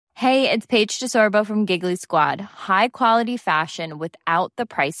Hey, it's Paige DeSorbo from Giggly Squad. High quality fashion without the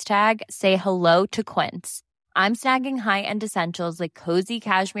price tag. Say hello to Quince. I'm snagging high-end essentials like cozy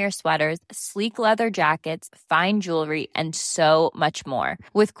cashmere sweaters, sleek leather jackets, fine jewelry, and so much more.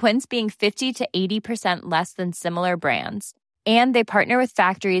 With Quince being 50 to 80% less than similar brands. And they partner with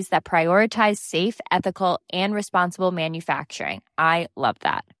factories that prioritize safe, ethical, and responsible manufacturing. I love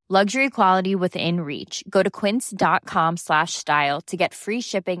that. Luxury quality within reach. Go to quince.com/style to get free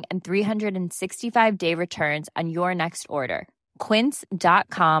shipping and 365-day returns on your next order.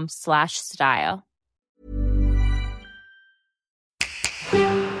 Quince.com/style.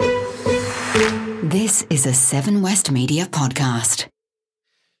 This is a Seven West Media podcast.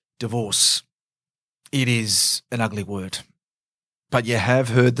 Divorce. It is an ugly word. But you have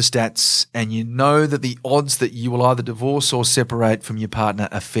heard the stats and you know that the odds that you will either divorce or separate from your partner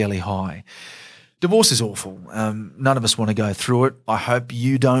are fairly high. Divorce is awful. None of us want to go through it. I hope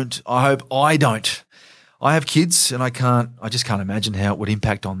you don't. I hope I don't. I have kids and I just can't imagine how it would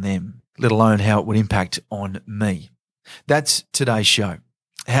impact on them, let alone how it would impact on me. That's today's show.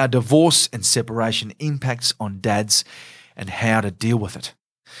 How divorce and separation impacts on dads and how to deal with it.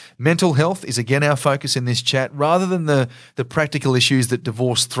 Mental health is again our focus in this chat rather than the practical issues that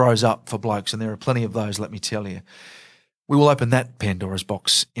divorce throws up for blokes, and there are plenty of those, let me tell you. We will open that Pandora's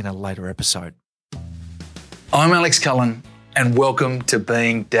box in a later episode. I'm Alex Cullen and welcome to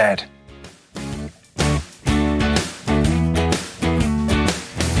Being Dad.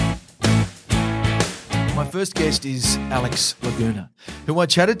 My first guest is Alex Laguna, who I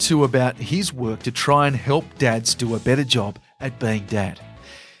chatted to about his work to try and help dads do a better job at being dad.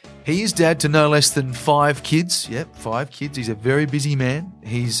 He is dad to no less than 5 kids. Yep, 5 kids. He's a very busy man.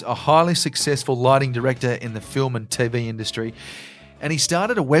 He's a highly successful lighting director in the film and TV industry. And he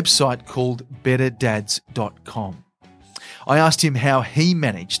started a website called betterdads.com. I asked him how he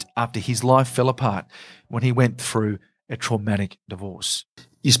managed after his life fell apart when he went through a traumatic divorce.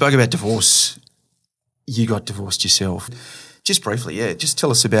 You spoke about divorce. You got divorced yourself. Just briefly, yeah. Just tell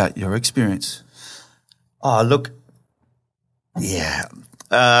us about your experience. Oh, look, yeah.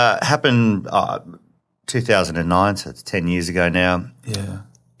 Happened 2009, so it's 10 years ago now. Yeah.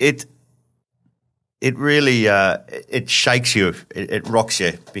 It really it shakes you, it rocks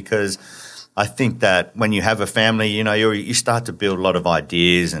you, because I think that when you have a family, you know, you start to build a lot of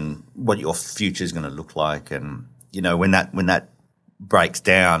ideas and what your future is going to look like, and you know when that breaks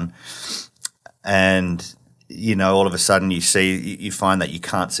down, and you know, all of a sudden you find that you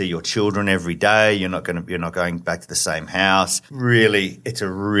can't see your children every day. You're not going back to the same house. Really, it's a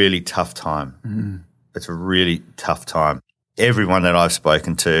really tough time. Mm. It's a really tough time. Everyone that I've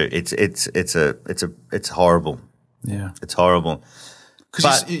spoken to, it's horrible. Yeah, it's horrible.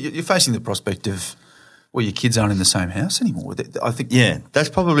 Because you're facing the prospect of, well, your kids aren't in the same house anymore. I think. Yeah, that's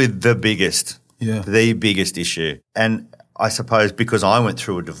probably the biggest issue. And I suppose because I went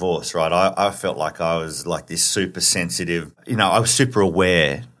through a divorce, right, I felt like I was like this super sensitive, you know, I was super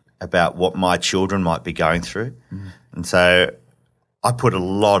aware about what my children might be going through. Mm. And so I put a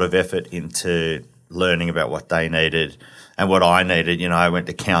lot of effort into learning about what they needed and what I needed. You know, I went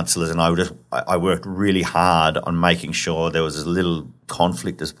to counsellors and I worked really hard on making sure there was as little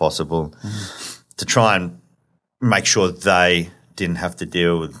conflict as possible to try and make sure they didn't have to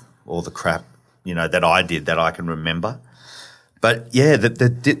deal with all the crap, you know, that I did that I can remember. But yeah,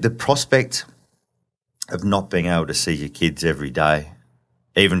 the prospect of not being able to see your kids every day,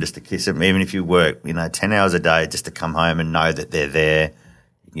 even just to kiss them, even if you work, you know, 10 hours a day, just to come home and know that they're there,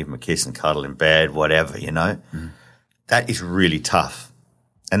 you can give them a kiss and cuddle in bed, whatever, you know, that is really tough.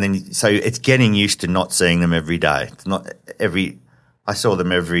 And then, so it's getting used to not seeing them every day. It's not I saw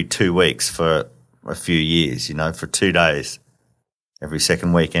them every 2 weeks for a few years, you know, for 2 days, every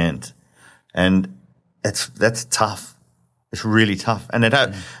second weekend. And that's tough. It's really tough, and it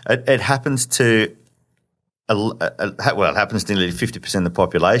happens to it happens to nearly 50% of the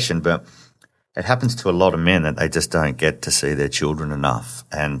population, but it happens to a lot of men that they just don't get to see their children enough,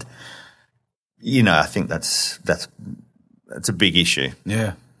 and you know, I think that's a big issue.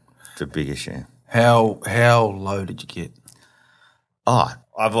 Yeah, it's a big issue. How low did you get? Oh,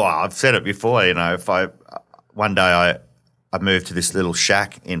 I've said it before. You know, one day I moved to this little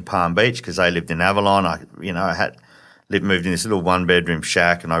shack in Palm Beach because they lived in Avalon. I moved in this little 1-bedroom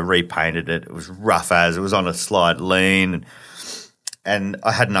shack and I repainted it. It was rough as. It was on a slide lean and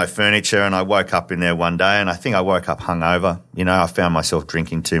I had no furniture, and I woke up in there one day and I think I woke up hungover. You know, I found myself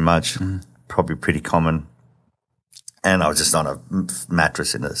drinking too much, probably pretty common. And I was just on a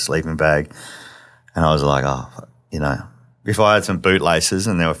mattress in a sleeping bag and I was like, oh, you know, if I had some bootlaces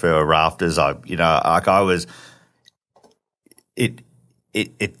and there were rafters, it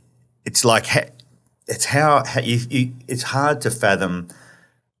it's like it's how you it's hard to fathom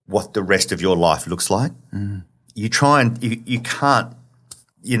what the rest of your life looks like. You try and you can't,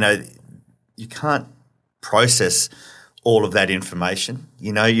 you can't process all of that information.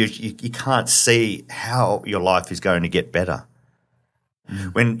 You can't see how your life is going to get better.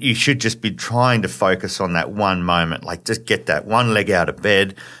 When you should just be trying to focus on that one moment, like just get that one leg out of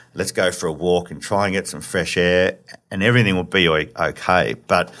bed, let's go for a walk and try and get some fresh air, and everything will be okay.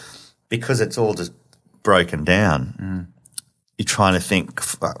 But because it's all just broken down, you're trying to think,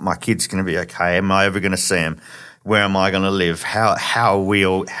 my kid's going to be okay. Am I ever going to see him? Where am I going to live? How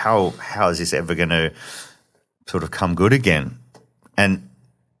is this ever going to sort of come good again? And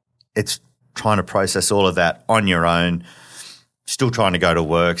it's trying to process all of that on your own, still trying to go to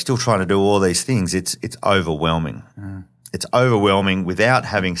work, still trying to do all these things. It's overwhelming. It's overwhelming without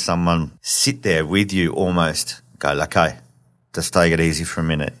having someone sit there with you, almost go, okay, just take it easy for a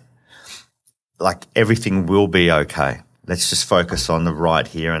minute. Like, everything will be okay. Let's just focus on the right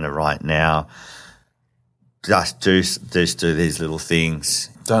here and the right now. Just do these little things.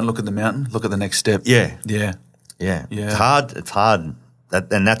 Don't look at the mountain. Look at the next step. Yeah. Yeah. Yeah. Yeah. It's hard.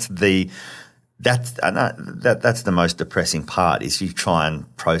 That's the most depressing part, is you try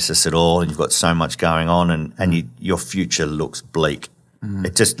and process it all, and you've got so much going on, and your future looks bleak.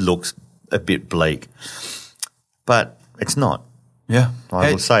 It just looks a bit bleak. But it's not. Yeah.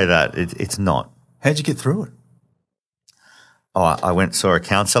 I will say that. It's not. How'd you get through it? Oh, I went and saw a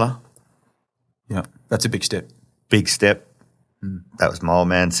counsellor. Yeah. That's a big step. Big step. That was my old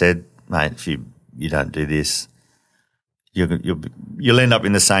man said, mate, if you don't do this, you'll end up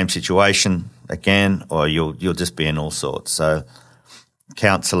in the same situation again, or you'll just be in all sorts. So,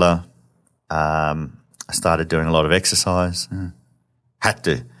 counsellor, I started doing a lot of exercise. Had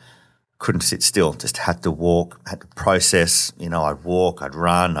to. Couldn't sit still. Just had to walk. Had to process. I'd walk. I'd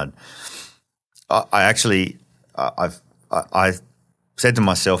run. I said to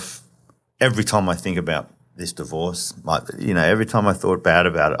myself, every time I think about this divorce, every time I thought bad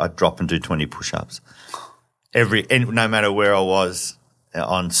about it, I'd drop and do 20 push-ups. No matter where I was,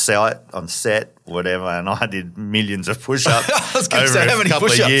 on set, whatever, and I did millions of push-ups I was going to over say, how a many couple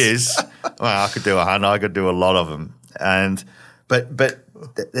push-ups? of years. Well, I could do 100. I could do a lot of them, but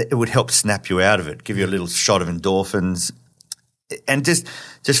it would help snap you out of it, give you a little shot of endorphins, and just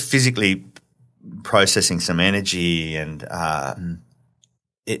physically processing some energy, and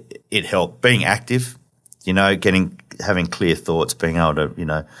it helped. Being active, having clear thoughts, being able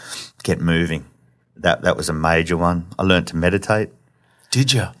to get moving. That was a major one. I learned to meditate.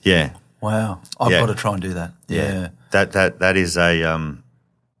 Did you? Yeah. Wow. I've got to try and do that. Yeah. That is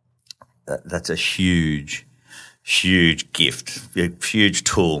that's a huge gift, a huge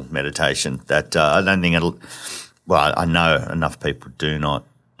tool, meditation, that I don't think I know enough people do not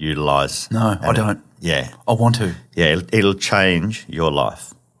utilise. No, I don't. Yeah. I want to. Yeah, it'll change your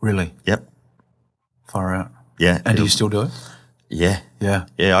life. Really? Yep. Far out. Yeah. And do you still do it? Yeah. Yeah.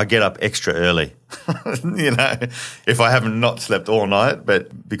 Yeah, I get up extra early. If I haven't not slept all night,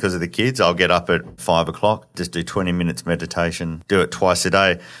 but because of the kids, I'll get up at 5 o'clock, just do 20 minutes meditation, do it twice a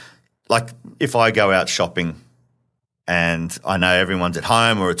day. Like, if I go out shopping and I know everyone's at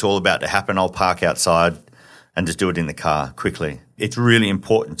home or it's all about to happen, I'll park outside and just do it in the car quickly. It's really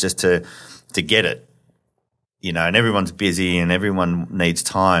important just to get it, and everyone's busy and everyone needs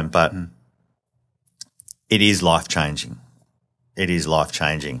time, but it is life-changing. It is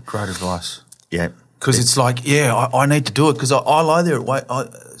life-changing. Great advice. Yeah. Because it's like, I need to do it, because I lie there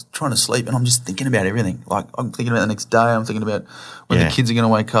trying to sleep, and I'm just thinking about everything. Like, I'm thinking about the next day. I'm thinking about when the kids are going to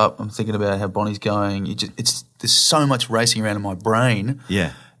wake up. I'm thinking about how Bonnie's going. There's so much racing around in my brain.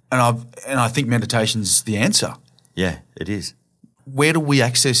 Yeah. And I think meditation's the answer. Yeah, it is. How do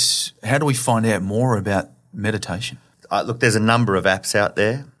we find out more about meditation? Look, there's a number of apps out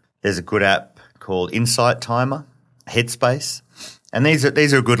there. There's a good app called Insight Timer, Headspace. And these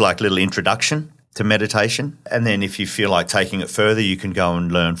are a good little introduction to meditation. And then if you feel like taking it further, you can go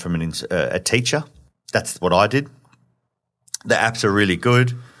and learn from a teacher. That's what I did. The apps are really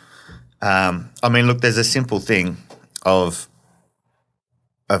good. Look, there's a simple thing of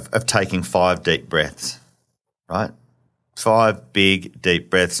taking 5 deep breaths, right? 5 big deep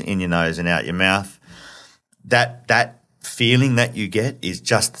breaths in your nose and out your mouth. That feeling that you get is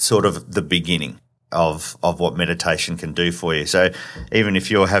just sort of the beginning of what meditation can do for you. So even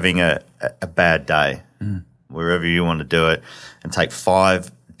if you're having a bad day, wherever you want to do it, and take 5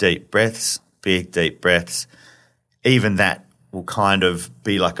 deep breaths, big deep breaths, even that will kind of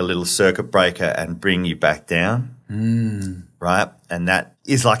be like a little circuit breaker and bring you back down, right? And that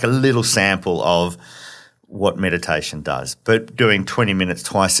is like a little sample of what meditation does. But doing 20 minutes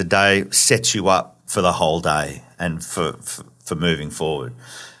twice a day sets you up for the whole day and for moving forward.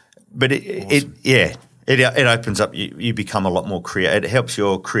 But it opens up. You become a lot more creative. It helps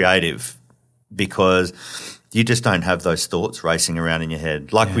your creative because you just don't have those thoughts racing around in your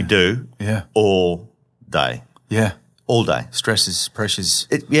head like we do all day. Yeah. All day. Stresses, pressures.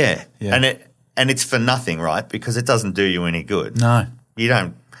 And it's for nothing, right? Because it doesn't do you any good. No. You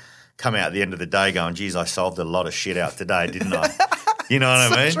don't come out at the end of the day going, geez, I solved a lot of shit out today, didn't I? You know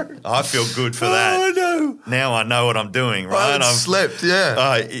what I mean? True. I feel good for that. Oh, no. Now I know what I'm doing, right? I've slept,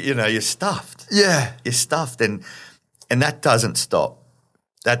 You're stuffed. Yeah. You're stuffed. And that doesn't stop.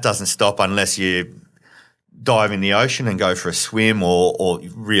 That doesn't stop unless you dive in the ocean and go for a swim or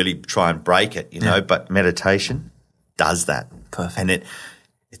really try and break it, you know. But meditation does that. Perfect. And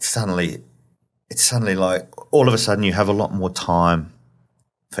it's suddenly like all of a sudden you have a lot more time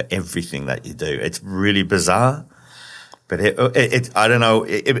for everything that you do. It's really bizarre. But I don't know,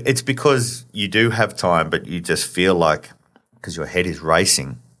 it's because you do have time, but you just feel like, because your head is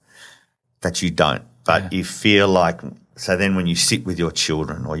racing, that you don't. But you feel like, so then when you sit with your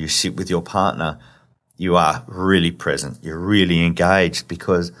children or you sit with your partner, you are really present. You're really engaged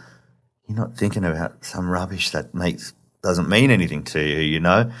because you're not thinking about some rubbish that doesn't mean anything to you, you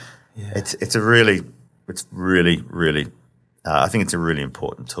know? Yeah. It's really, I think it's a really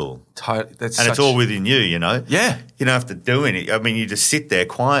important tool. It's all within you, you know? Yeah. You don't have to do anything. I mean, you just sit there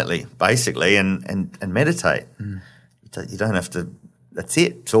quietly, basically, and meditate. Mm. You don't have to – that's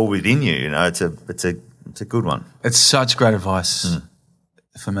it. It's all within you, you know? It's a good one. It's such great advice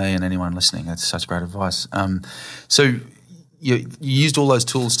for me and anyone listening. It's such great advice. So you used all those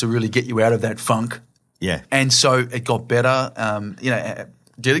tools to really get you out of that funk. Yeah. And so it got better.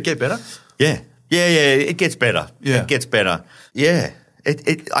 Did it get better? Yeah. Yeah, it gets better. Yeah. It gets better. Yeah.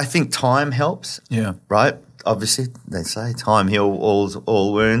 I think time helps. Yeah. Right? Obviously, they say time heals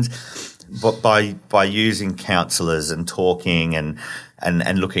all wounds. But by using counsellors and talking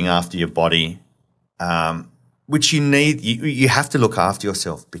and looking after your body, which you need, you have to look after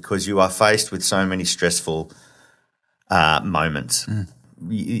yourself because you are faced with so many stressful moments. Mm.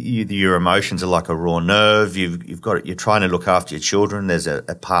 Your emotions are like a raw nerve. You're trying to look after your children. There's a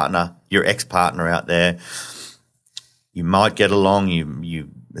partner, your ex-partner out there. You might get along.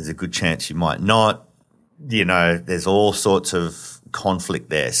 There's a good chance you might not. You know, there's all sorts of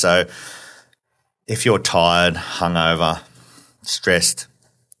conflict there. So if you're tired, hungover, stressed,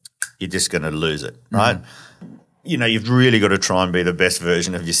 you're just going to lose it, right? Mm. You know, you've really got to try and be the best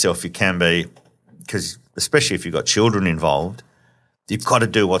version of yourself you can be because especially if you've got children involved, you've got to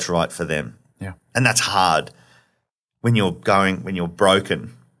do what's right for them. Yeah. And that's hard. When you're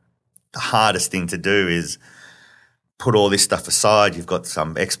broken, the hardest thing to do is put all this stuff aside. You've got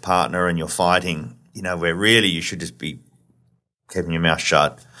some ex-partner and you're fighting, you know, where really you should just be keeping your mouth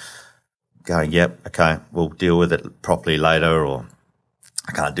shut, going, yep, okay, we'll deal with it properly later, or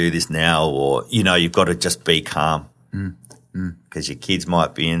I can't do this now, or, you know, you've got to just be calm because your kids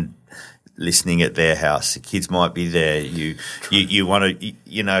might be listening at their house. The kids might be there. You want to,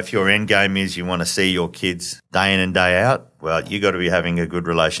 you know, if your end game is you want to see your kids day in and day out, well, you got to be having a good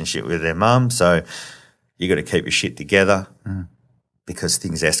relationship with their mum. So you got to keep your shit together because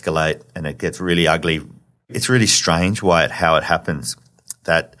things escalate and it gets really ugly. It's really strange how it happens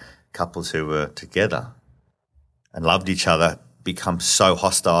that couples who were together and loved each other become so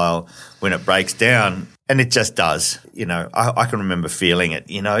hostile when it breaks down. And it just does. You know, I can remember feeling it.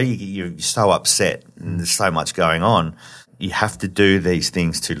 You know, you're so upset and there's so much going on. You have to do these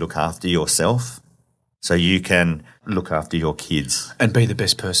things to look after yourself so you can look after your kids. And be the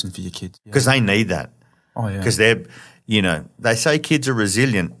best person for your kids. Because they need that. Oh, yeah. Because they're, you know, they say kids are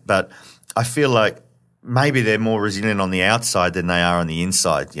resilient, but I feel like maybe they're more resilient on the outside than they are on the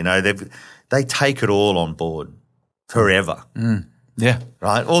inside. You know, they take it all on board forever. Mm. Yeah.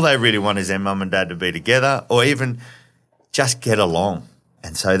 Right? All they really want is their mum and dad to be together or even just get along.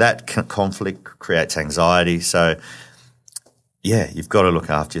 And so that conflict creates anxiety. So, yeah, you've got to look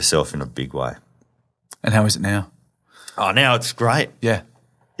after yourself in a big way. And how is it now? Oh, now it's great. Yeah.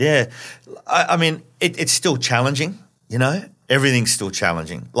 Yeah. I mean, it's still challenging, you know. Everything's still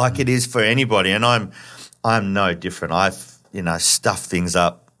challenging like it is for anybody. And I'm no different. I've, you know, stuffed things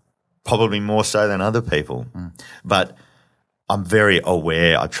up probably more so than other people. But I'm very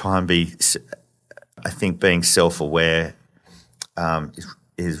aware. I try and be – I think being self-aware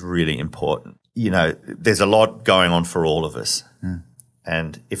is really important. You know, there's a lot going on for all of us.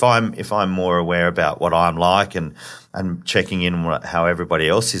 And if I'm more aware about what I'm like and checking in on how everybody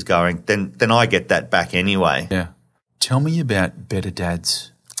else is going, then I get that back anyway. Yeah. Tell me about Better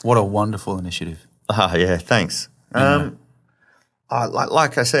Dads. What a wonderful initiative. Oh, yeah, thanks. Like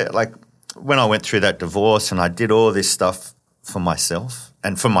I said, like when I went through that divorce and I did all this stuff for myself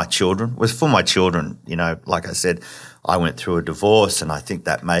and for my children, was for my children, you know, like I said, I went through a divorce and I think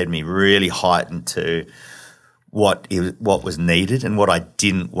that made me really heightened to what was needed and what I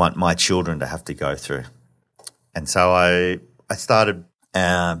didn't want my children to have to go through. And so I started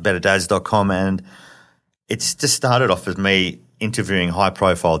betterdads.com, and it's just started off as me interviewing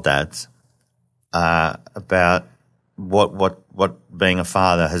high-profile dads about what being a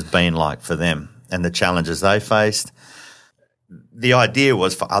father has been like for them and the challenges they faced. The idea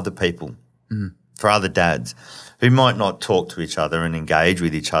was for other people, for other dads who might not talk to each other and engage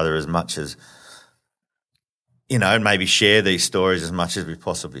with each other as much as, you know, and maybe share these stories as much as we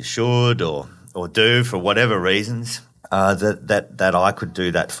possibly should or do for whatever reasons, that I could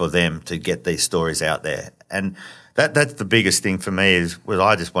do that for them to get these stories out there. And that's the biggest thing for me was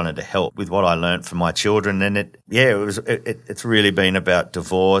I just wanted to help with what I learned from my children. And it's really been about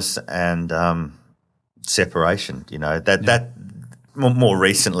divorce and separation, you know, that more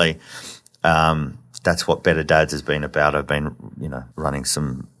recently, that's what Better Dads has been about. I've been, you know, running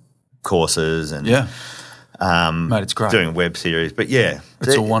some courses and mate, it's great. Doing web series. But yeah.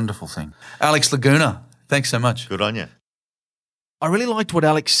 It's a wonderful thing. Alex Laguna, thanks so much. Good on you. I really liked what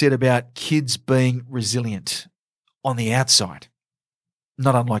Alex said about kids being resilient on the outside.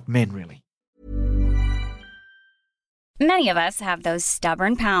 Not unlike men, really. Many of us have those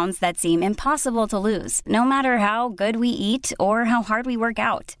stubborn pounds that seem impossible to lose, no matter how good we eat or how hard we work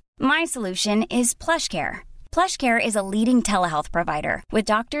out. My solution is PlushCare. PlushCare is a leading telehealth provider with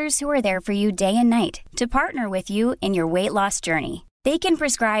doctors who are there for you day and night to partner with you in your weight loss journey. They can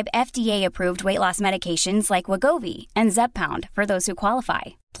prescribe FDA-approved weight loss medications like Wegovy and Zepbound for those who qualify.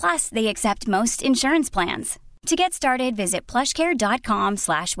 Plus, they accept most insurance plans. To get started, visit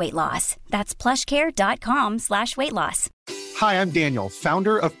plushcare.com/weightloss. That's plushcare.com/weightloss. Hi, I'm Daniel,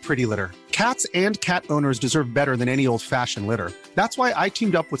 founder of Pretty Litter. Cats and cat owners deserve better than any old-fashioned litter. That's why I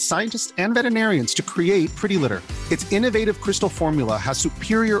teamed up with scientists and veterinarians to create Pretty Litter. Its innovative crystal formula has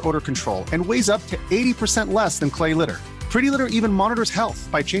superior odor control and weighs up to 80% less than clay litter. Pretty Litter even monitors health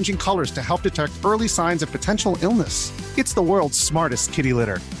by changing colors to help detect early signs of potential illness. It's the world's smartest kitty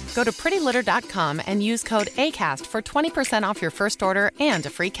litter. Go to prettylitter.com and use code ACAST for 20% off your first order and a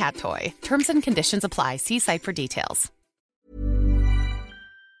free cat toy. Terms and conditions apply. See site for details.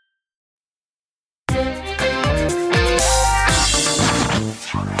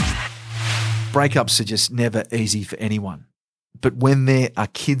 Breakups are just never easy for anyone. But when there are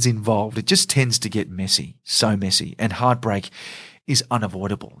kids involved, it just tends to get messy, so messy, and heartbreak is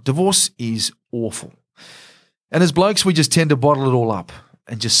unavoidable. Divorce is awful. And as blokes, we just tend to bottle it all up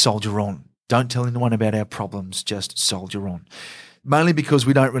and just soldier on. Don't tell anyone about our problems, just soldier on. Mainly because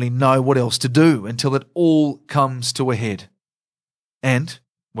we don't really know what else to do until it all comes to a head. And,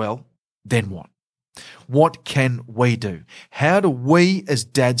 well, then what? What can we do? How do we as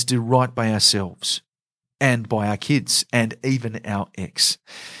dads do right by ourselves? And by our kids, and even our ex.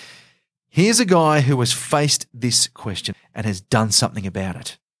 Here's a guy who has faced this question and has done something about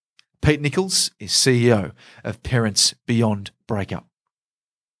it. Pete Nichols is CEO of Parents Beyond Breakup.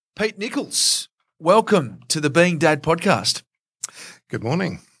 Pete Nichols, welcome to the Being Dad podcast. Good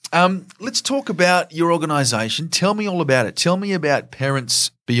morning. Let's talk about your organisation. Tell me all about it. Tell me about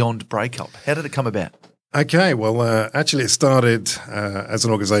Parents Beyond Breakup. How did it come about? Okay, well, actually it started as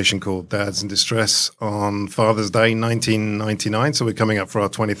an organisation called Dads in Distress on Father's Day 1999, so we're coming up for our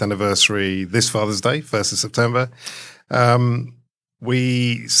 20th anniversary this Father's Day, 1st of September.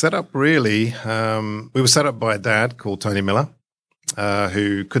 We set up we were set up by a dad called Tony Miller,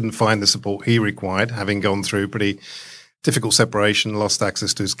 who couldn't find the support he required, having gone through pretty difficult separation, lost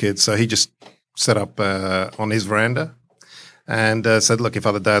access to his kids, so he just set up on his veranda. And said, look, if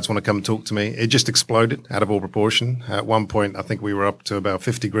other dads want to come and talk to me, it just exploded out of all proportion. At one point, I think we were up to about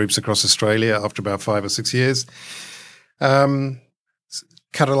 50 groups across Australia after about 5 or 6 years.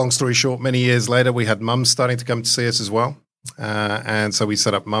 Cut a long story short, many years later, we had mums starting to come to see us as well. And so we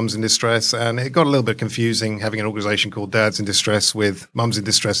set up Mums in Distress. And it got a little bit confusing having an organization called Dads in Distress with Mums in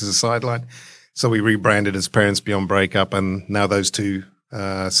Distress as a sideline. So we rebranded as Parents Beyond Breakup, and now those two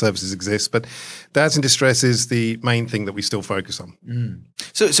services exist, but Dads in Distress is the main thing that we still focus on.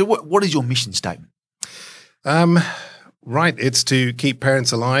 So what is your mission statement? Right, it's to keep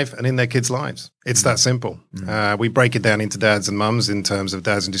parents alive and in their kids' lives. It's that simple. We break it down into dads and mums in terms of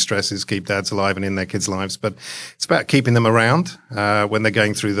Dads in Distress is keep dads alive and in their kids' lives, but it's about keeping them around when they're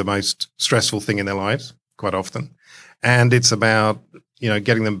going through the most stressful thing in their lives, quite often. And it's about,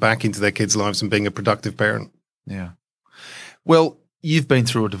 getting them back into their kids' lives and being a productive parent. Yeah. Well, you've been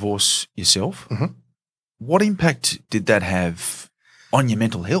through a divorce yourself. What impact did that have on your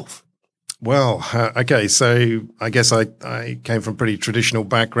mental health? Well, okay, so I guess I came from a pretty traditional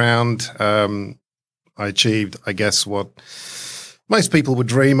background. I achieved, I guess, what most people would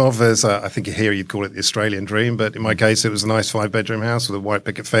dream of as, I think here you'd call it the Australian dream, but in my case, it was a nice 5-bedroom house with a white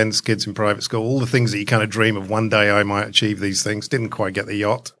picket fence, kids in private school, all the things that you kind of dream of. One day I might achieve these things. Didn't quite get the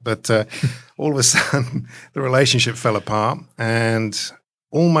yacht, but all of a sudden the relationship fell apart, and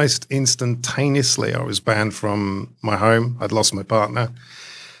almost instantaneously I was banned from my home. I'd lost my partner.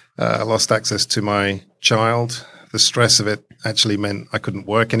 I lost access to my child. The stress of it actually meant I couldn't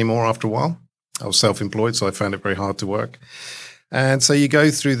work anymore after a while. I was self-employed, so I found it very hard to work. And so you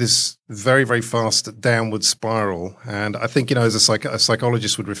go through this very, very fast downward spiral. And I think, as a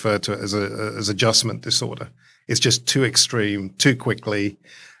psychologist would refer to it as adjustment disorder. It's just too extreme, too quickly.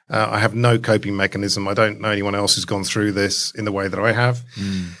 I have no coping mechanism. I don't know anyone else who's gone through this in the way that I have.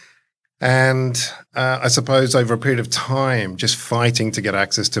 And I suppose over a period of time, just fighting to get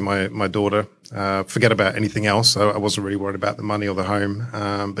access to my daughter, forget about anything else. I wasn't really worried about the money or the home.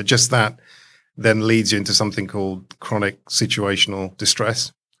 But just that then leads you into something called chronic situational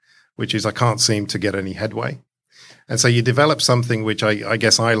distress, which is I can't seem to get any headway. And so you develop something which I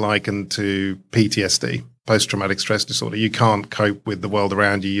guess I liken to PTSD, post-traumatic stress disorder. You can't cope with the world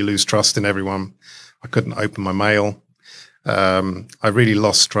around you. You lose trust in everyone. I couldn't open my mail. I really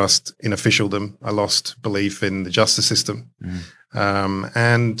lost trust in officialdom. I lost belief in the justice system.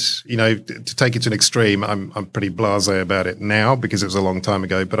 And, to take it to an extreme, I'm pretty blasé about it now because it was a long time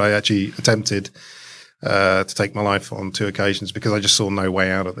ago, but I actually attempted to take my life on 2 occasions because I just saw no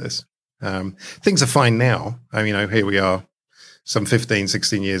way out of this. Things are fine now. Here we are some 15,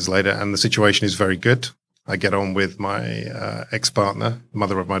 16 years later, and the situation is very good. I get on with my ex-partner, the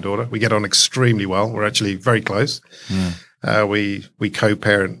mother of my daughter. We get on extremely well. We're actually very close. We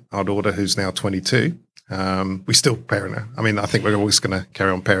co-parent our daughter, who's now 22. We still parent her. I think we're always going to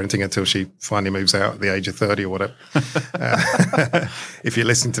carry on parenting until she finally moves out at the age of 30 or whatever. If you're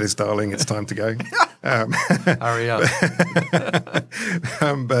listening to this, darling, it's time to go. Hurry up.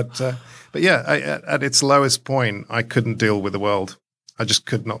 But yeah, at its lowest point, I couldn't deal with the world. I just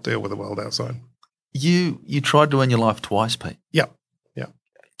could not deal with the world outside. You tried to end your life twice, Pete. Yeah.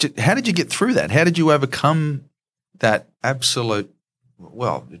 How did you get through that? How did you overcome that absolute,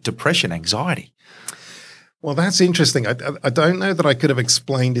 depression, anxiety? Well, that's interesting. I don't know that I could have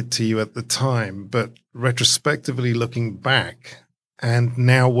explained it to you at the time, but retrospectively looking back and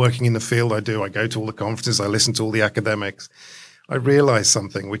now working in the field I go to all the conferences, I listen to all the academics, I realized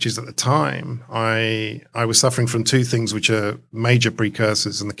something, which is at the time I was suffering from 2 things which are major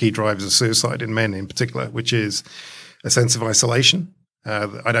precursors and the key drivers of suicide in men in particular, which is a sense of isolation.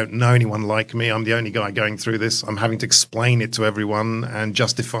 I don't know anyone like me. I'm the only guy going through this. I'm having to explain it to everyone and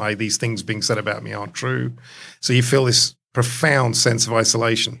justify these things being said about me aren't true. So you feel this profound sense of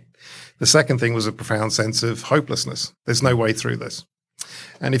isolation. The second thing was a profound sense of hopelessness. There's no way through this.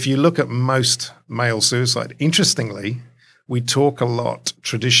 And if you look at most male suicide, interestingly, we talk a lot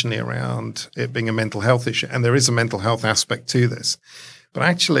traditionally around it being a mental health issue, and there is a mental health aspect to this. But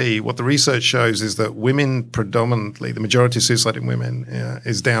actually, what the research shows is that women predominantly, the majority of suicide in women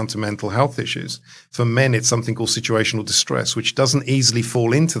is down to mental health issues. For men, it's something called situational distress, which doesn't easily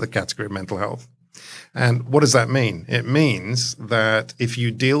fall into the category of mental health. And what does that mean? It means that if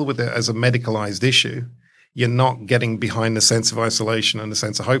you deal with it as a medicalized issue, you're not getting behind the sense of isolation and the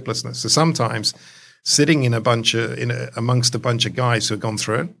sense of hopelessness. So sometimes sitting amongst a bunch of guys who have gone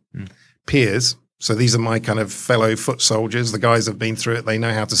through it, peers. So these are my kind of fellow foot soldiers. The guys have been through it. They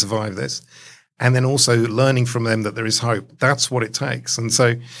know how to survive this. And then also learning from them that there is hope. That's what it takes. And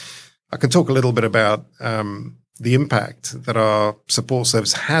so I can talk a little bit about the impact that our support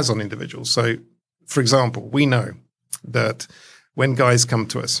service has on individuals. So, for example, we know that when guys come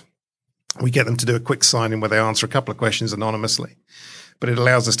to us, we get them to do a quick sign-in where they answer a couple of questions anonymously. But it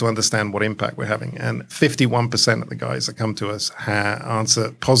allows us to understand what impact we're having. And 51% of the guys that come to us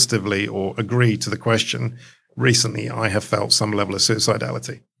answer positively or agree to the question, recently I have felt some level of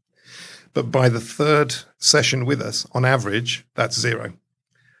suicidality. But by the 3rd session with us, on average, that's 0.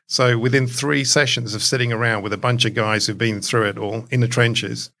 So within 3 sessions of sitting around with a bunch of guys who've been through it all in the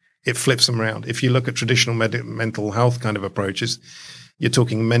trenches, it flips them around. If you look at traditional mental health kind of approaches, you're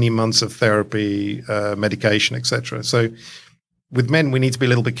talking many months of therapy, medication, etc. So with men, we need to be a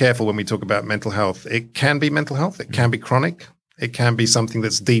little bit careful when we talk about mental health. It can be mental health. It can be chronic. It can be something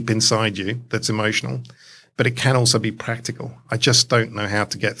that's deep inside you, that's emotional. But it can also be practical. I just don't know how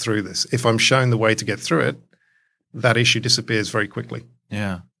to get through this. If I'm shown the way to get through it, that issue disappears very quickly.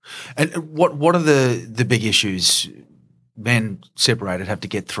 Yeah. And what are the big issues men separated have to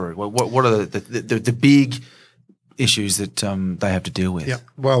get through? What are the big issues that they have to deal with? Yeah.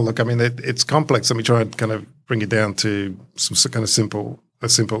 Well, look, I mean, it's complex. Let me try and kind of bring it down to some kind of a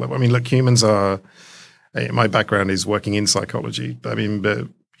simple level. I mean, look, humans are. My background is working in psychology. But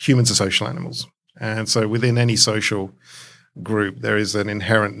humans are social animals, and so within any social group, there is an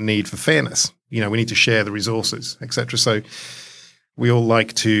inherent need for fairness. We need to share the resources, etc. So we all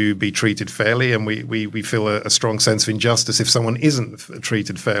like to be treated fairly, and we feel a strong sense of injustice if someone isn't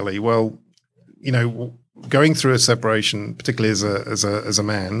treated fairly. Well, going through a separation, particularly as a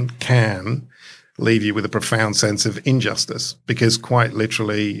man, can leave you with a profound sense of injustice, because quite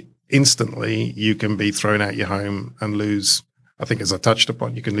literally, instantly, you can be thrown out your home and lose. I think, as I touched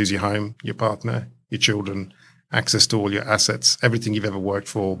upon, you can lose your home, your partner, your children, access to all your assets, everything you've ever worked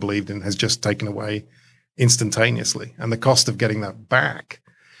for or believed in has just taken away instantaneously. And the cost of getting that back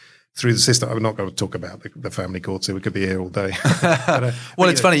through the system, I'm not going to talk about the family courts here. We could be here all day. Well,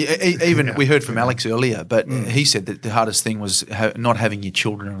 it's funny. Even we heard from Alex earlier, but he said that the hardest thing was not having your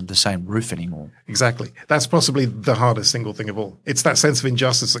children on the same roof anymore. Exactly. That's possibly the hardest single thing of all. It's that sense of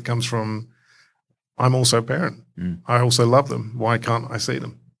injustice that comes from, I'm also a parent. I also love them. Why can't I see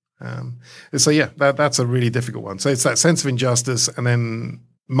them? That's a really difficult one. So it's that sense of injustice, and then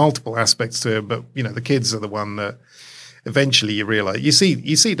multiple aspects to it. But the kids are the one that eventually you realize. You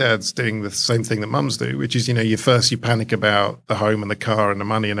see dads doing the same thing that mums do, which is you panic about the home and the car and the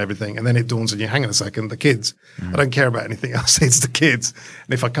money and everything, and then it dawns on you, hang on a second, the kids. I don't care about anything else. It's the kids,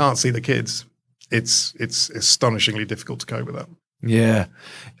 and if I can't see the kids, it's astonishingly difficult to cope with that. Yeah,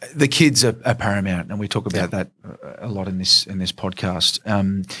 the kids are paramount, and we talk about that a lot in this podcast.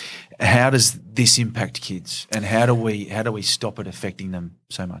 How does this impact kids, and how do we stop it affecting them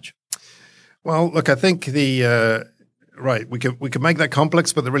so much? Well, look, I think right, we can make that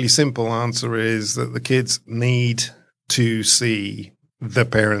complex, but the really simple answer is that the kids need to see the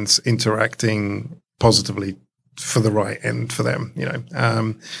parents interacting positively for the right end for them.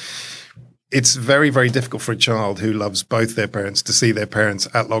 It's very, very difficult for a child who loves both their parents to see their parents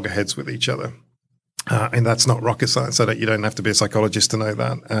at loggerheads with each other. And that's not rocket science, so that you don't have to be a psychologist to know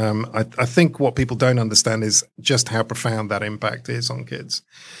that. I think what people don't understand is just how profound that impact is on kids.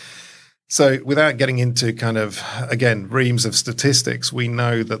 So without getting into kind of, again, reams of statistics, we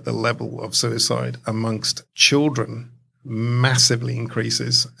know that the level of suicide amongst children massively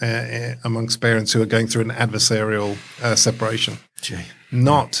increases amongst parents who are going through an adversarial separation.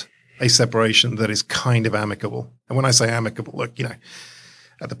 Not a separation that is kind of amicable. And when I say amicable, look,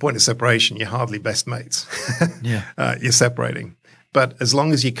 at the point of separation, you're hardly best mates. You're separating. But as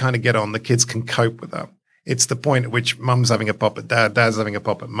long as you kind of get on, the kids can cope with that. It's the point at which mum's having a pop at dad, dad's having a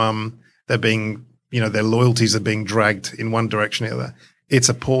pop at mum. They're being, their loyalties are being dragged in one direction or the other. It's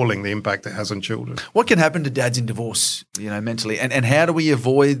appalling, the impact it has on children. What can happen to dads in divorce, mentally? And how do we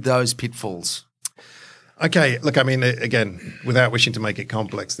avoid those pitfalls? Okay, look, I mean, again, without wishing to make it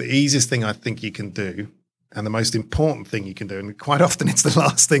complex, the easiest thing I think you can do, and the most important thing you can do, and quite often it's the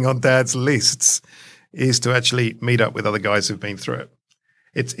last thing on dads' lists, is to actually meet up with other guys who've been through it.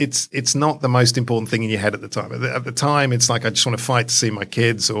 It's not the most important thing in your head at the time. At the time, it's like, I just want to fight to see my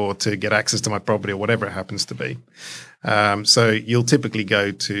kids or to get access to my property or whatever it happens to be. So you'll typically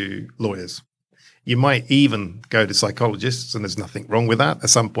go to lawyers. You might even go to psychologists, and there's nothing wrong with that at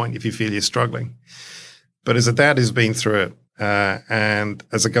some point if you feel you're struggling. But as a dad who's been through it, and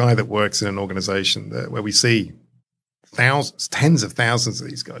as a guy that works in an organization where we see thousands, tens of thousands of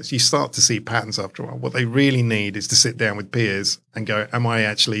these guys, you start to see patterns after a while. What they really need is to sit down with peers and go, am I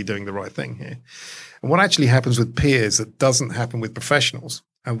actually doing the right thing here? And what actually happens with peers that doesn't happen with professionals,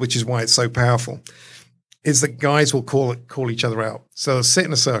 and which is why it's so powerful, is that guys will call each other out. So sit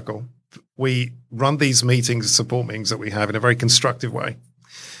in a circle. We run these meetings, support meetings that we have in a very constructive way.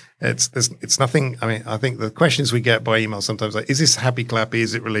 It's nothing. I mean, I think the questions we get by email sometimes like, is this happy clappy?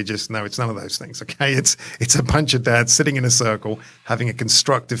 Is it religious? No, it's none of those things. Okay. It's a bunch of dads sitting in a circle, having a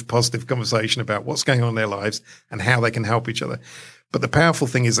constructive, positive conversation about what's going on in their lives and how they can help each other. But the powerful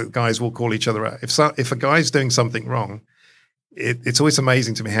thing is that guys will call each other out. If a guy's doing something wrong, it's always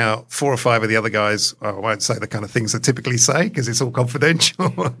amazing to me how 4 or 5 of the other guys, I won't say the kind of things they typically say because it's all confidential,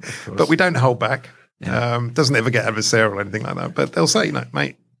 but we don't hold back. Yeah. Doesn't ever get adversarial or anything like that. But they'll say,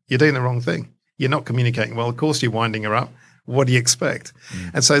 mate, you're doing the wrong thing. You're not communicating well. Of course, you're winding her up. What do you expect?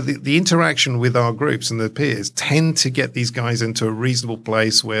 And so the interaction with our groups and the peers tend to get these guys into a reasonable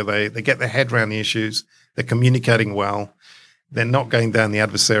place where they get their head around the issues. They're communicating well. They're not going down the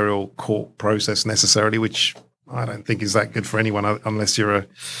adversarial court process necessarily, which I don't think is that good for anyone unless you're a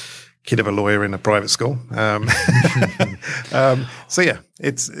kid of a lawyer in a private school. So, yeah,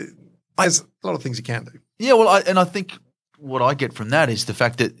 there's a lot of things you can do. Yeah, well, I think what I get from that is the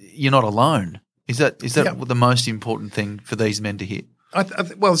fact that you're not alone. Is that the most important thing for these men to hear?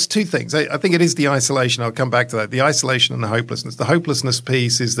 Well, it's two things. I think it is the isolation. I'll come back to that. The isolation and the hopelessness. The hopelessness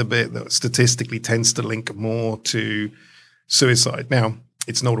piece is the bit that statistically tends to link more to suicide. Now,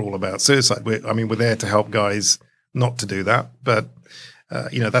 it's not all about suicide. We're there to help guys not to do that, but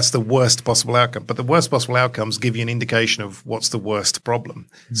that's the worst possible outcome. But the worst possible outcomes give you an indication of what's the worst problem.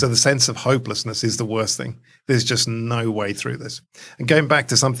 Mm-hmm. So the sense of hopelessness is the worst thing. There's just no way through this. And going back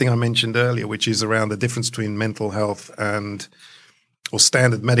to something I mentioned earlier, which is around the difference between mental health or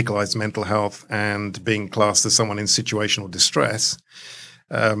standard medicalized mental health and being classed as someone in situational distress.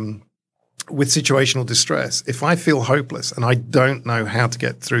 With situational distress, if I feel hopeless and I don't know how to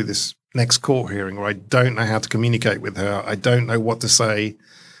get through this next court hearing, or I don't know how to communicate with her, I don't know what to say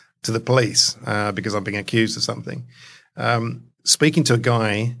to the police because I'm being accused of something. Speaking to a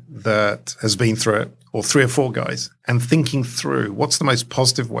guy that has been through it, or 3 or 4 guys, and thinking through what's the most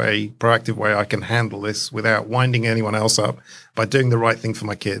positive way, proactive way I can handle this without winding anyone else up, by doing the right thing for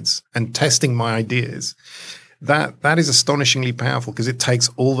my kids and testing my ideas. That is astonishingly powerful because it takes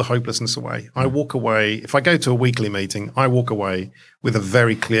all the hopelessness away. I walk away, if I go to a weekly meeting, I walk away with a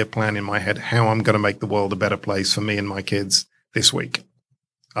very clear plan in my head how I'm going to make the world a better place for me and my kids this week.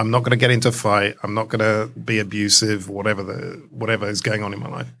 I'm not going to get into a fight. I'm not going to be abusive, whatever is going on in my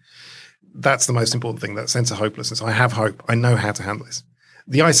life. That's the most important thing, that sense of hopelessness. I have hope. I know how to handle this.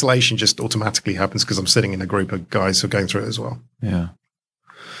 The isolation just automatically happens because I'm sitting in a group of guys who are going through it as well. Yeah.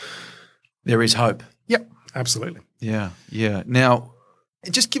 There is hope. Yep. Absolutely. Yeah, yeah. Now,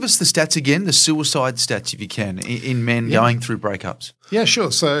 just give us the stats again, the suicide stats, if you can, in men going through breakups. Yeah,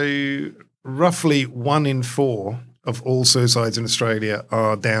 sure. So roughly 1 in 4 of all suicides in Australia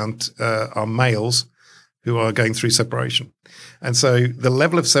are males who are going through separation. And so the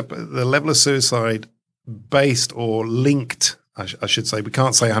level of suicide based or linked, I should say, we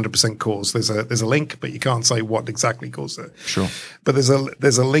can't say 100% cause. There's a link, but you can't say what exactly caused it. Sure. But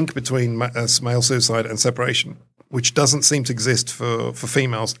there's a link between male suicide and separation, which doesn't seem to exist for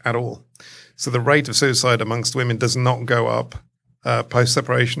females at all. So the rate of suicide amongst women does not go up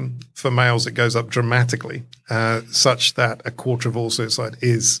post-separation. For males, it goes up dramatically, such that a quarter of all suicide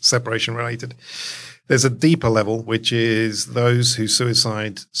is separation-related. There's a deeper level, which is those who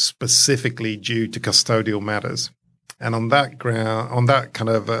suicide specifically due to custodial matters. And on that kind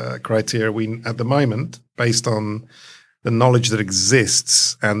of criteria, we, at the moment, based on the knowledge that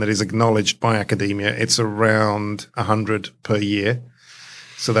exists and that is acknowledged by academia, it's around 100 per year.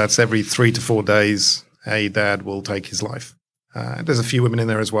 So that's every 3 to 4 days, a dad will take his life. There's a few women in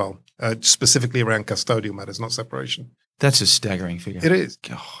there as well, specifically around custodial matters, not separation. That's a staggering figure. It is.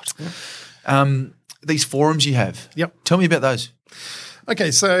 God. Yeah. These forums you have. Yep. Tell me about those.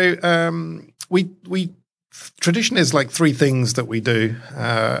 Okay, so we tradition is like 3 things that we do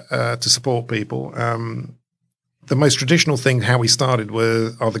to support people. The most traditional thing, how we started,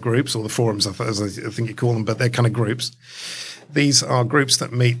 are the groups or the forums, as I think you call them, but they're kind of groups. These are groups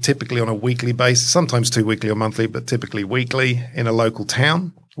that meet typically on a weekly basis, sometimes 2 weekly or monthly, but typically weekly in a local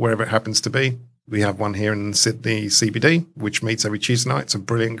town, wherever it happens to be. We have one here in Sydney CBD, which meets every Tuesday night. It's a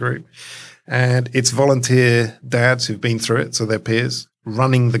brilliant group. And it's volunteer dads who've been through it, so they're peers,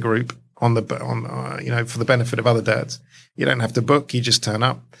 running the group for the benefit of other dads. You don't have to book, you just turn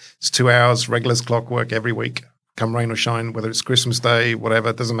up. It's 2 hours, regular clockwork every week, come rain or shine, whether it's Christmas Day, whatever,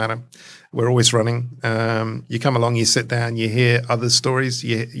 it doesn't matter. We're always running. You come along, you sit down, you hear other stories,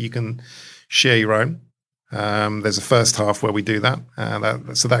 you can share your own. There's a first half where we do that.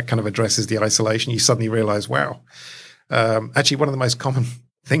 So that kind of addresses the isolation. You suddenly realize, wow. Actually, one of the most common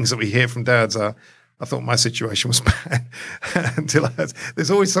things that we hear from dads are, I thought my situation was bad until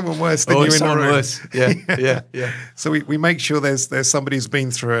there's always someone worse than you in the room. Worse. Yeah. So we make sure there's somebody who's been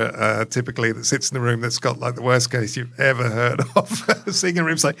through it, typically, that sits in the room that's got like the worst case you've ever heard of. Sitting in a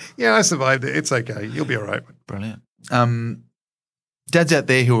room saying, yeah, I survived it. It's okay. You'll be all right. Brilliant. Dads out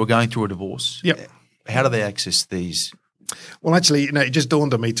there who are going through a divorce. Yep. How do they access these? Well, actually, it just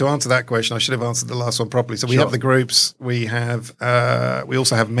dawned on me to answer that question. I should have answered the last one properly. So we have the groups. We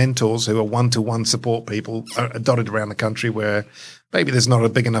also have mentors who are one-to-one support people dotted around the country where maybe there's not a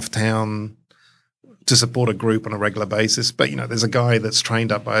big enough town to support a group on a regular basis. But, there's a guy that's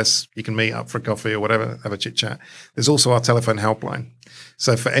trained up by us. You can meet up for a coffee or whatever, have a chit-chat. There's also our telephone helpline.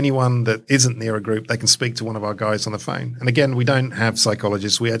 So for anyone that isn't near a group, they can speak to one of our guys on the phone. And again, we don't have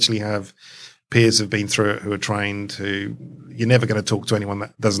psychologists. We actually have peers who've been through it, who are trained, who you're never going to talk to anyone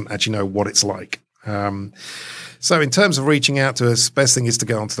that doesn't actually know what it's like. So in terms of reaching out to us, best thing is to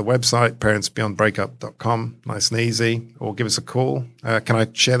go onto the website, parentsbeyondbreakup.com, nice and easy, or give us a call. Can I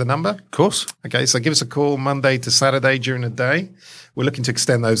share the number? Of course. Okay, so give us a call Monday to Saturday during the day. We're looking to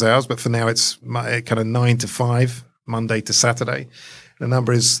extend those hours, but for now it's kind of 9 to 5, Monday to Saturday. The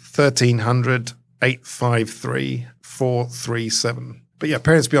number is 1300 853 437. But yeah,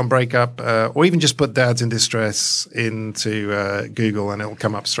 Parents Beyond Breakup, or even just put Dads in Distress into Google and it'll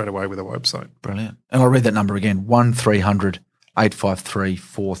come up straight away with a website. Brilliant. And I'll read that number again, 1300 853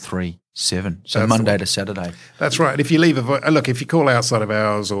 437. So That's Monday to Saturday. That's right. If you leave look, if you call outside of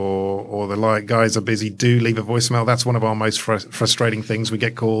hours or the guys are busy, do leave a voicemail. That's one of our most frustrating things. We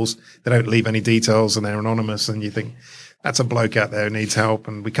get calls, they don't leave any details and they're anonymous and you think, that's a bloke out there who needs help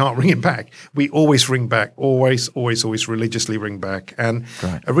and we can't ring him back. We always ring back, always religiously ring back. And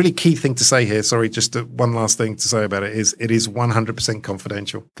a really key thing to say here, sorry, just one last thing to say about it is 100%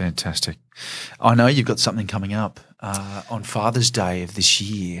 confidential. Fantastic. I know you've got something coming up on Father's Day of this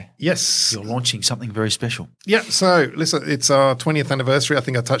year. Yes. You're launching something very special. Yeah. So listen, it's our 20th anniversary. I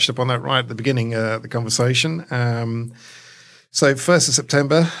think I touched upon that right at the beginning of the conversation. So 1st of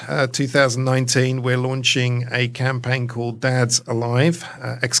September 2019, we're launching a campaign called Dads Alive, !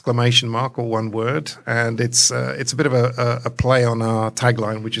 All one word. And it's a bit of a play on our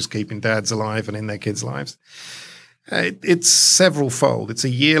tagline, which is keeping dads alive and in their kids' lives. It's several-fold. It's a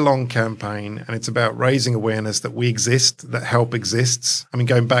year-long campaign, and it's about raising awareness that we exist, that help exists. I mean,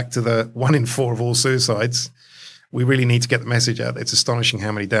 going back to the 1 in 4 of all suicides, we really need to get the message out. It's astonishing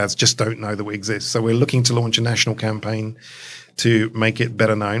how many dads just don't know that we exist. So we're looking to launch a national campaign to make it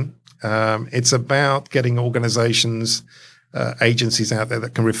better known. It's about getting organizations, agencies out there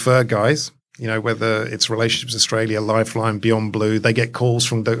that can refer guys, whether it's Relationships Australia, Lifeline, Beyond Blue. They get calls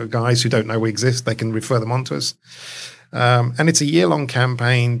from the guys who don't know we exist. They can refer them on to us. And it's a year-long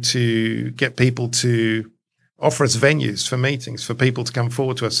campaign to get people to offer us venues for meetings, for people to come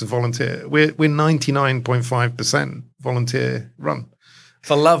forward to us to volunteer. We're 99.5% volunteer run.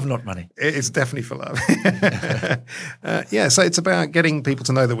 For love, not money. It's definitely for love. So it's about getting people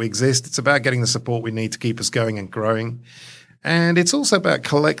to know that we exist. It's about getting the support we need to keep us going and growing. And it's also about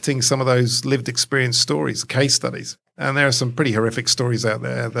collecting some of those lived experience stories, case studies. And there are some pretty horrific stories out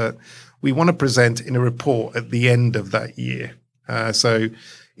there that we want to present in a report at the end of that year. So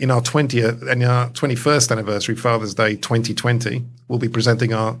in our 20th and our 21st anniversary, Father's Day 2020, we'll be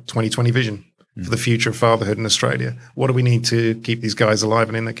presenting our 2020 vision for the future of fatherhood in Australia. What do we need to keep these guys alive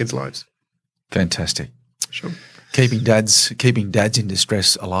and in their kids' lives? Fantastic. Sure. Keeping dads in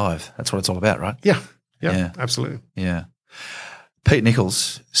distress alive. That's what it's all about, right? Yeah, absolutely. Yeah. Pete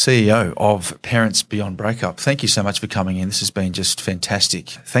Nichols, CEO of Parents Beyond Breakup, thank you so much for coming in. This has been just fantastic.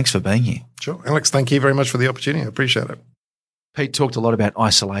 Thanks for being here. Sure. Alex, thank you very much for the opportunity. I appreciate it. Pete talked a lot about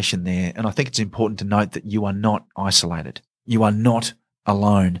isolation there, and I think it's important to note that you are not isolated. You are not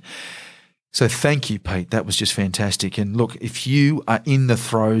alone. So thank you, Pete. That was just fantastic. And look, if you are in the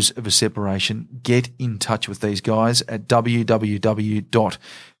throes of a separation, get in touch with these guys at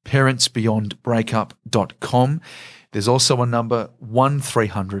www.parentsbeyondbreakup.com. There's also a number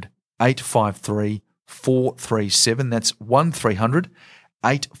 1300 853 437. That's 1300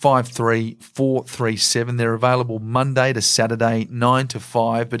 853 437. They're available Monday to Saturday, 9 to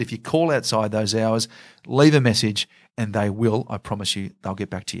 5. But if you call outside those hours, leave a message and they will, I promise you, they'll get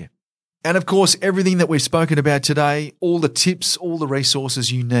back to you. And of course, everything that we've spoken about today, all the tips, all the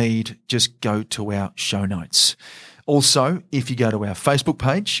resources you need, just go to our show notes. Also, if you go to our Facebook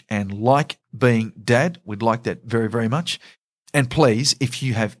page and like Being Dad, we'd like that very, very much. And please, if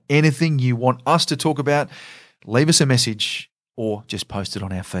you have anything you want us to talk about, leave us a message or just post it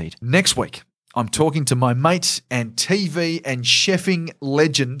on our feed. Next week, I'm talking to my mate and TV and chefing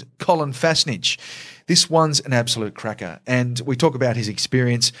legend, Colin Fassnidge. This one's an absolute cracker, and we talk about his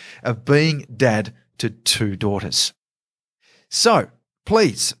experience of being dad to 2 daughters. So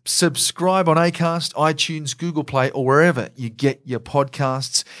please subscribe on Acast, iTunes, Google Play, or wherever you get your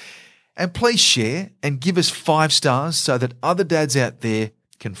podcasts. And please share and give us 5 stars so that other dads out there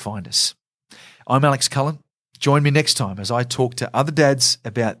can find us. I'm Alex Cullen. Join me next time as I talk to other dads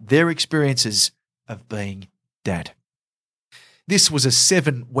about their experiences of being dad. This was a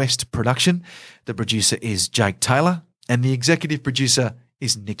 7 West production. The producer is Jake Taylor and the executive producer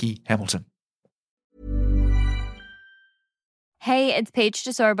is Nikki Hamilton. Hey, it's Paige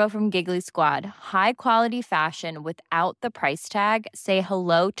DeSorbo from Giggly Squad. High quality fashion without the price tag. Say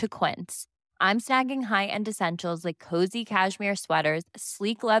hello to Quince. I'm snagging high-end essentials like cozy cashmere sweaters,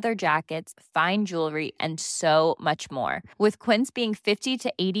 sleek leather jackets, fine jewelry, and so much more. With Quince being 50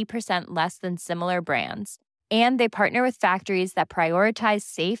 to 80% less than similar brands. And they partner with factories that prioritize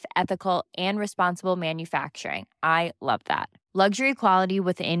safe, ethical, and responsible manufacturing. I love that. Luxury quality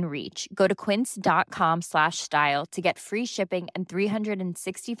within reach. Go to quince.com/style to get free shipping and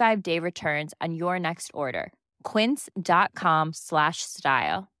 365-day returns on your next order.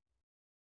 Quince.com/style.